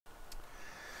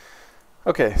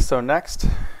Okay, so next,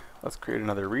 let's create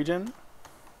another region.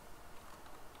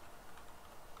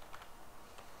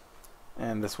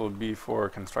 And this will be for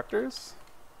constructors,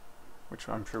 which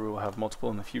I'm sure we will have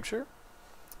multiple in the future.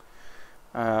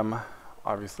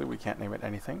 Obviously, we can't name it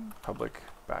anything. Public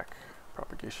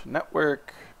backpropagation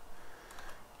network.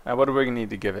 Now, what are we going to need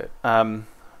to give it?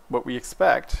 What we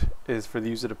expect is for the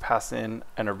user to pass in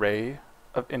an array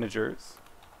of integers,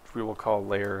 which we will call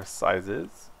layer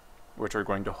sizes, which are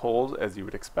going to hold, as you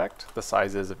would expect, the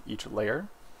sizes of each layer.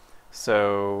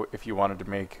 So if you wanted to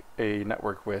make a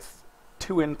network with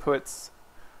 2 inputs,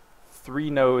 3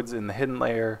 nodes in the hidden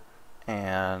layer,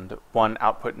 and 1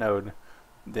 output node,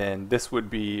 then this would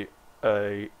be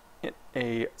an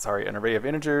array of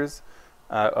integers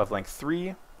of length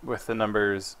 3 with the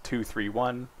numbers 2, 3,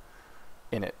 1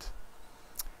 in it.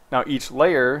 Now each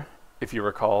layer, if you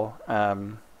recall,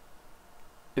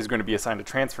 is going to be assigned a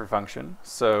transfer function.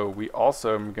 So we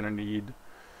also are going to need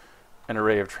an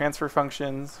array of transfer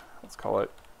functions. Let's call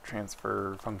it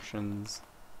transfer functions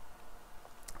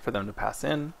for them to pass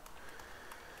in.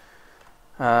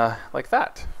 Like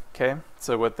that. Okay,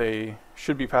 so what they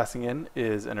should be passing in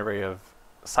is an array of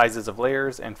sizes of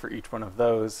layers, and for each one of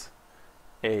those,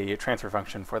 a transfer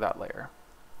function for that layer.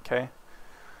 Okay.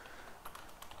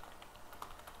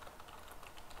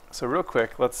 So real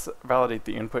quick, let's validate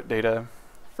the input data.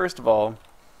 First of all,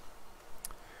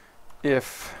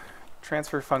 if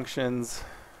transfer functions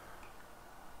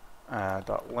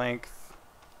dot length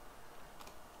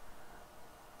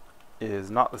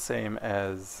is not the same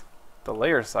as the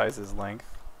layer size's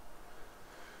length,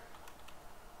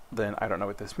 then I don't know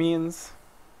what this means.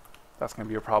 That's going to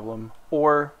be a problem.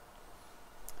 Or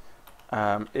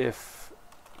if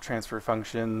transfer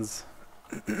functions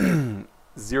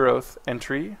 0th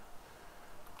entry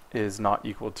is not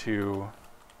equal to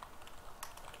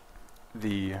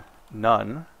the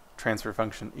none transfer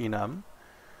function enum,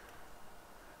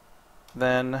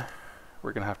 then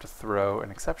we're going to have to throw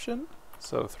an exception.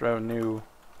 So throw new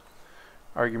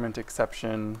argument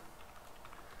exception,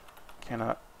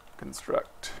 cannot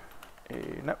construct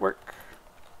a network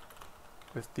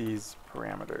with these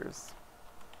parameters.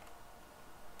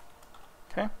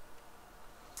 Okay.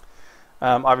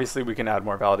 Obviously we can add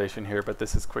more validation here, but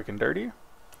this is quick and dirty,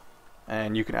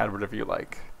 and you can add whatever you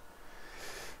like.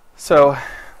 So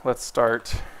let's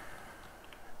start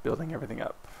building everything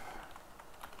up.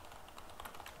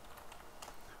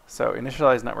 So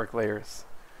initialize network layers.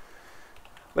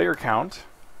 Layer count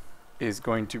is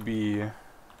going to be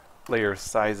layer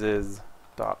sizes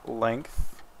dot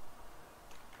length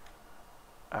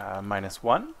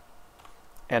 -1,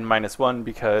 and -1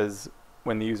 because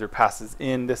when the user passes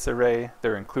in this array,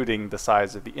 they're including the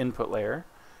size of the input layer.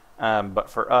 But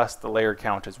for us, the layer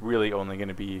count is really only going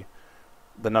to be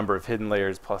the number of hidden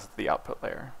layers plus the output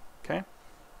layer. Okay.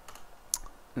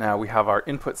 Now we have our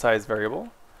input size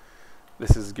variable.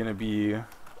 This is going to be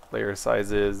layer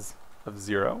sizes of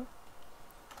 0.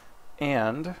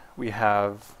 And we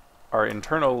have our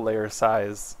internal layer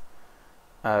size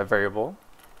variable,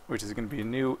 which is going to be a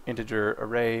new integer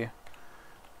array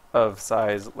of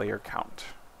size layer count.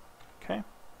 Okay.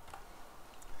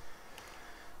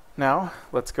 Now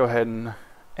let's go ahead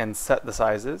and set the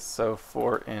sizes. So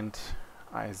for int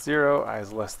I0, I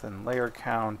is less than layer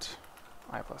count,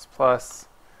 I++,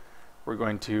 we're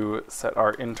going to set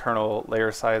our internal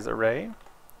layer size array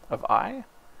of I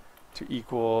to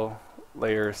equal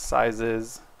layer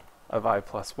sizes of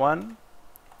I+1,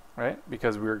 right?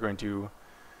 Because we're going to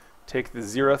take the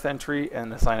 0th entry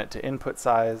and assign it to input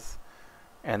size,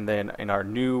 and then in our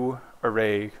new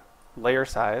array layer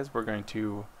size, we're going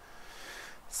to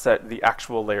set the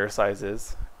actual layer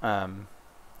sizes,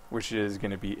 which is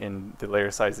going to be in the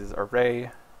layer sizes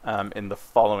array in the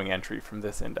following entry from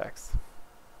this index.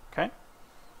 Okay,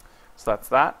 so that's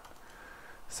that.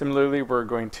 Similarly, we're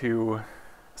going to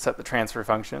set the transfer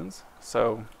functions.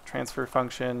 So transfer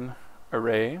function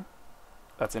array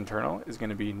that's internal is going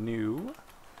to be new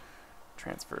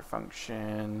transfer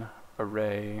function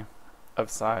array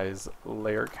of size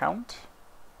layer count.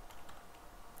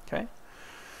 Okay.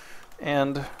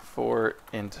 And for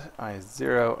int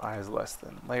I0, I is less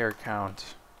than layer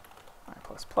count, I++,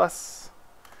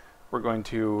 we're going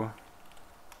to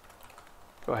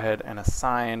go ahead and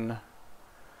assign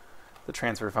the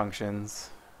transfer functions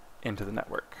into the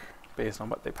network based on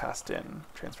what they passed in.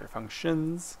 Transfer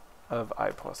functions of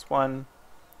I+1,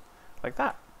 like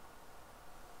that.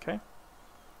 Okay.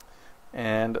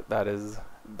 And that is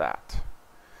that.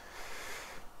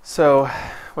 So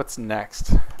what's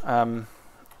next?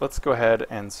 Let's go ahead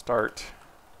and start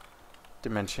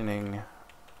dimensioning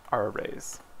our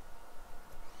arrays.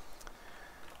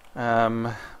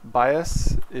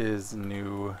 Bias is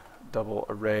new double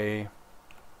array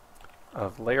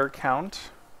of layer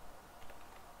count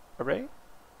array,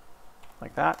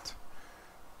 like that.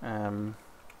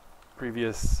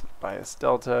 Previous bias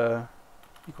delta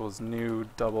equals new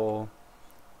double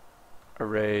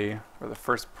array where the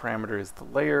first parameter is the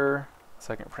layer,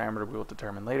 second parameter we will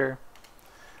determine later,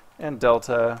 and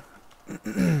delta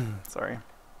sorry,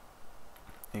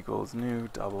 equals new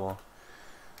double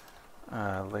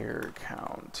layer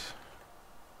count,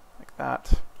 like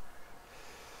that.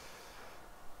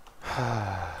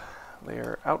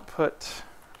 Layer output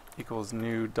equals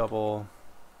new double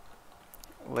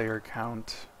layer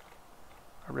count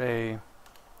array,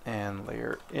 and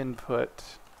layer input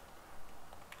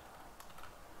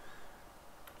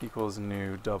equals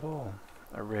new double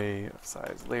array of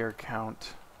size layer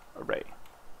count array.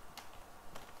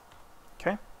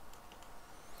 Okay.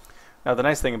 Now the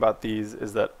nice thing about these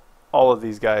is that all of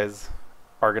these guys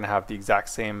are going to have the exact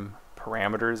same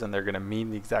parameters and they're going to mean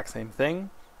the exact same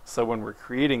thing. So when we're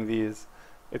creating these,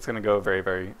 it's going to go very,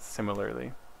 very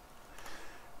similarly.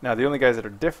 Now the only guys that are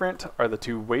different are the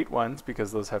two weight ones,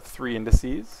 because those have 3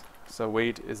 indices. So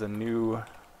weight is a new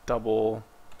double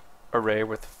array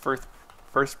with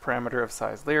first parameter of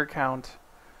size layer count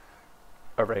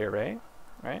array,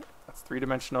 right? That's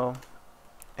 3-dimensional.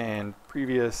 And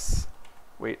previous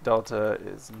weight delta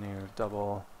is new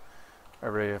double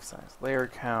array of size layer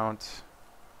count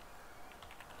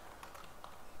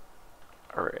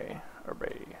array,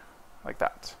 like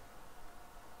that.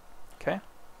 Okay.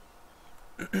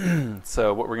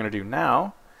 So what we're going to do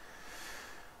now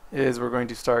is we're going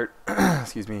to start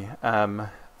excuse me,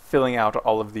 filling out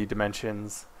all of the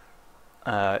dimensions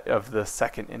of the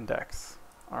second index.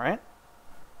 All right.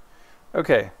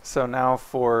 Okay, so now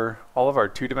for all of our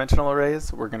 2-dimensional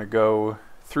arrays, we're going to go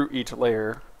through each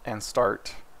layer and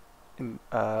start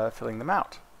filling them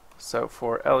out. So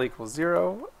for L equals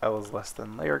 0, L is less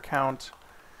than layer count,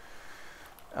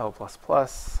 L plus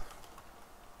plus.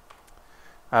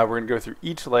 We're going to go through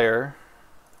each layer.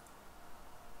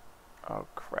 Oh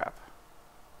crap.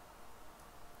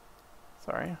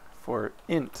 Sorry. For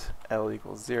int L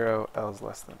equals 0, L is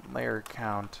less than layer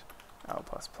count, L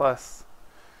plus plus.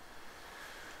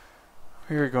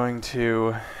 We are going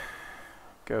to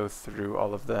go through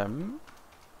all of them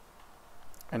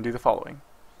and do the following.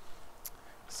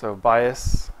 So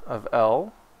bias of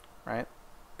L, right,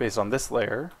 based on this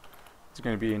layer, is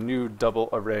going to be a new double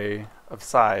array of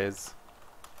size,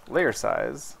 layer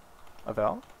size of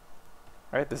L,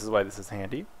 right? This is why this is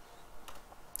handy.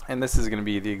 And this is going to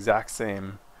be the exact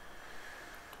same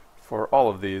for all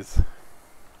of these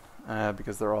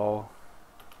because they're all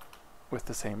with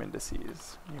the same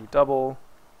indices. New double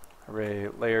array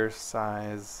layer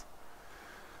size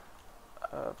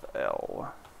of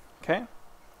L. Okay,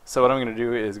 so what I'm going to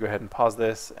do is go ahead and pause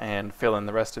this and fill in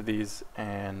the rest of these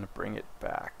and bring it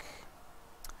back.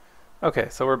 Okay,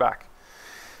 so we're back.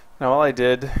 Now all I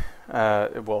did,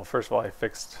 well, first of all, I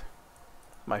fixed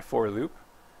my for loop.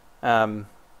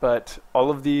 But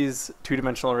all of these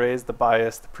 2-dimensional arrays, the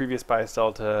bias, the previous bias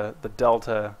delta,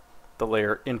 the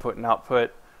layer input and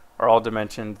output, are all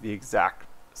dimensioned the exact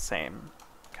same.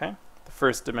 Okay, the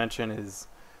first dimension is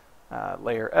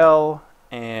layer L,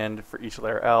 and for each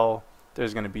layer L,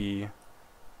 there's going to be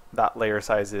that layer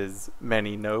size's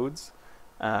many nodes,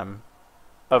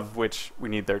 of which we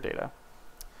need their data.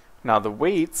 Now the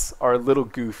weights are a little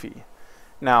goofy.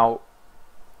 Now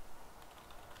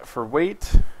for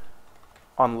weight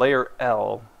on layer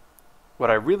L,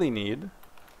 what I really need,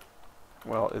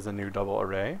 well, is a new double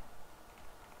array.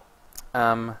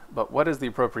 But what is the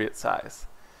appropriate size?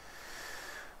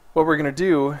 What we're going to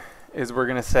do is we're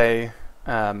going to say,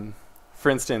 for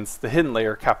instance, the hidden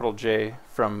layer, capital J,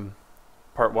 from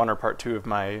part 1 or part 2 of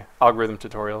my algorithm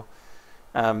tutorial.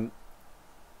 What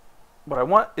I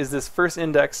want is this first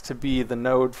index to be the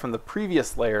node from the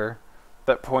previous layer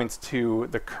that points to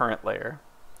the current layer.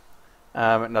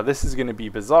 Now this is going to be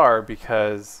bizarre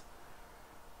because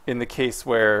in the case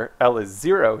where L is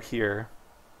 0 here,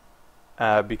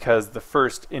 because the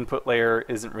first input layer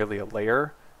isn't really a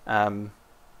layer, and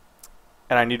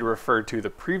I need to refer to the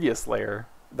previous layer,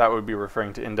 that would be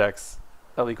referring to index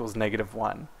L equals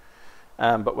 -1.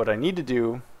 But what I need to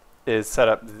do is set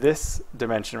up this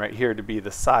dimension right here to be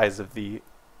the size of the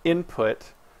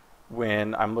input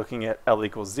when I'm looking at L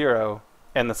equals 0,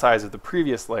 and the size of the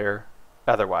previous layer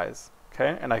otherwise.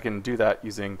 Okay, and I can do that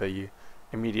using the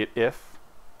immediate if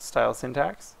style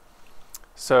syntax.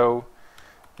 So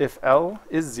if L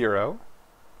is 0,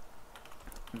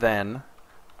 then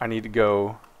I need to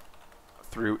go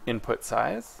through input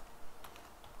size.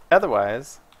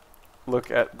 Otherwise,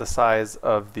 look at the size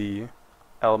of the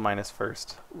L minus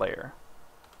first layer.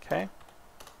 Okay?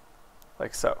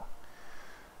 Like so.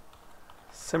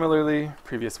 Similarly,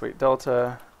 previous weight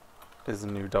delta is a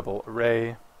new double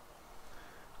array.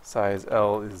 Size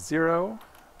L is 0.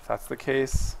 If that's the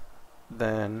case,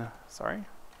 then,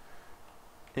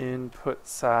 input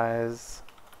size,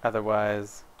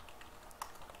 otherwise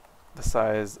the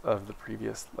size of the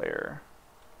previous layer,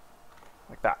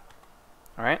 like that.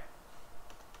 All right?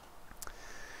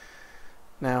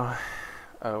 Now,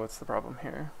 what's the problem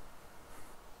here?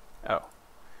 Oh.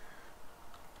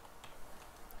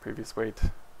 Previous weight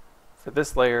for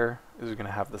this layer is going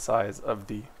to have the size of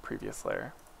the previous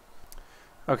layer.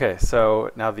 Okay,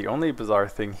 so now the only bizarre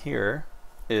thing here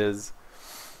is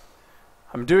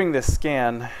I'm doing this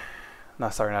scan,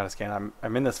 not a scan,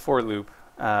 I'm in this for loop,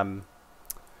 and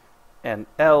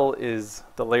L is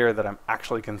the layer that I'm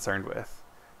actually concerned with,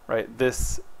 right?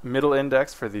 This middle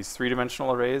index for these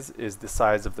three-dimensional arrays is the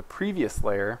size of the previous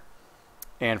layer,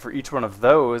 and for each one of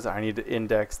those I need to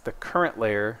index the current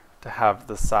layer to have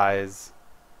the size,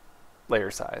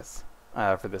 layer size,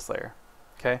 for this layer,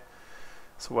 okay?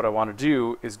 So what I want to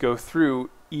do is go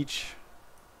through each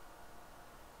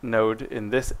node in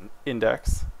this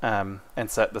index and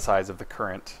set the size of the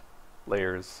current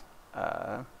layer's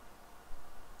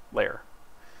layer.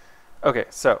 Okay,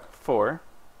 so for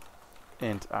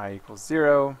int I equals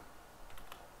 0,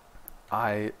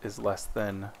 I is less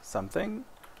than something,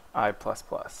 I plus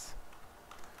plus.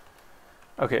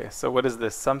 Okay, so what is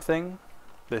this something?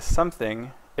 This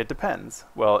something, it depends.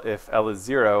 Well, if L is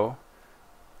 0,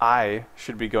 I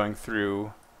should be going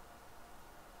through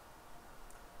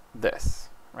this,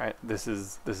 right? This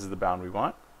is the bound we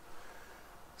want.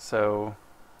 So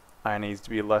I needs to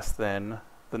be less than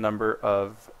the number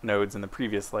of nodes in the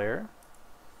previous layer.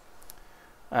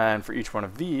 And for each one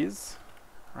of these,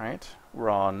 right, we're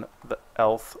on the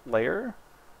Lth layer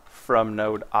from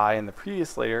node I in the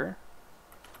previous layer.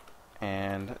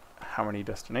 And how many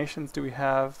destinations do we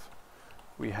have?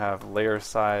 We have layer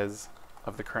size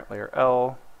of the current layer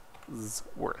L's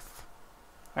worth,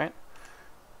 right?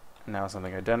 And now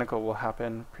something identical will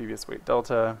happen. Previous weight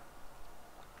delta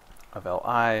of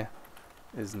Li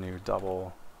is new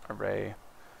double array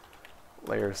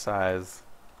layer size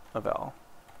of L.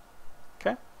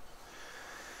 Okay?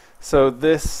 So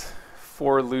this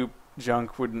for loop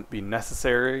junk wouldn't be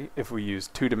necessary if we use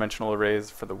two-dimensional arrays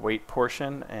for the weight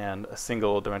portion and a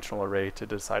single dimensional array to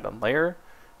decide on layer.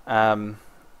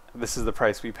 This is the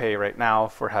price we pay right now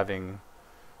for having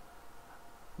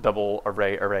double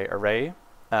array,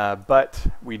 but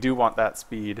we do want that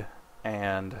speed,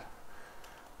 and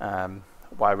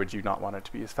why would you not want it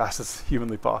to be as fast as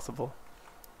humanly possible?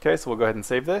 Okay, so we'll go ahead and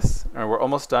save this, and we're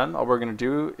almost done. All we're going to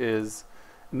do is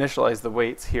initialize the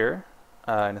weights here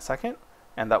in a second,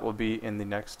 and that will be in the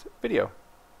next video.